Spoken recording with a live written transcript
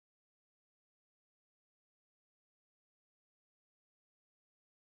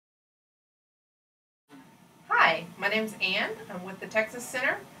Hi, my name's Ann. I'm with the Texas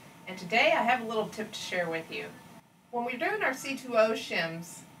Center, and today I have a little tip to share with you. When we're doing our C2O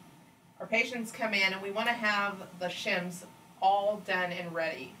shims, our patients come in and we want to have the shims all done and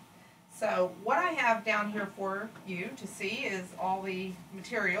ready. So what I have down here for you to see is all the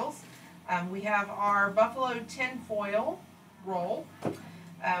materials. We have our buffalo tin foil roll.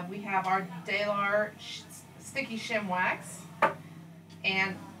 We have our Condylar sticky shim wax,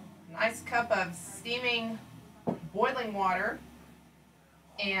 and a nice cup of steaming boiling water,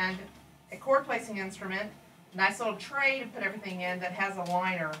 and a cord placing instrument, a nice little tray to put everything in that has a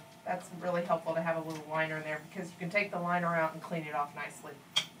liner. That's really helpful to have a little liner in there because you can take the liner out and clean it off nicely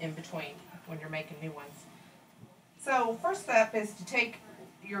in between when you're making new ones. So first step is to take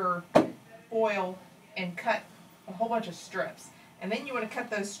your foil and cut a whole bunch of strips, and then you want to cut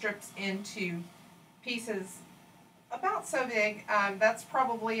those strips into pieces about so big. That's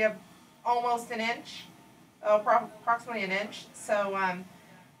probably almost an inch. Approximately an inch. So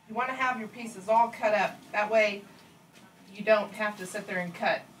you want to have your pieces all cut up. That way you don't have to sit there and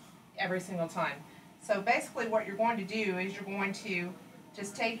cut every single time. So basically what you're going to do is you're going to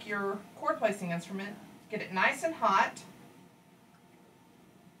just take your cord placing instrument, get it nice and hot,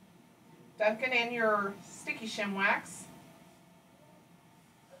 dunk it in your sticky shim wax,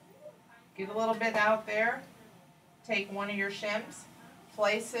 get a little bit out there, take one of your shims,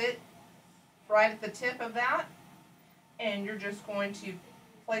 place it right at the tip of that, and you're just going to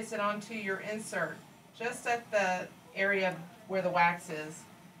place it onto your insert just at the area where the wax is,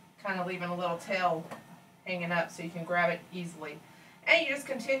 kind of leaving a little tail hanging up so you can grab it easily. And you just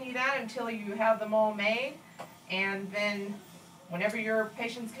continue that until you have them all made, and then whenever your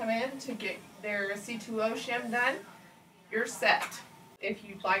patients come in to get their C2O shim done, you're set. If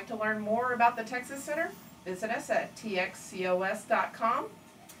you'd like to learn more about the Texas Center, visit us at txcos.com.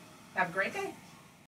 Have a great day.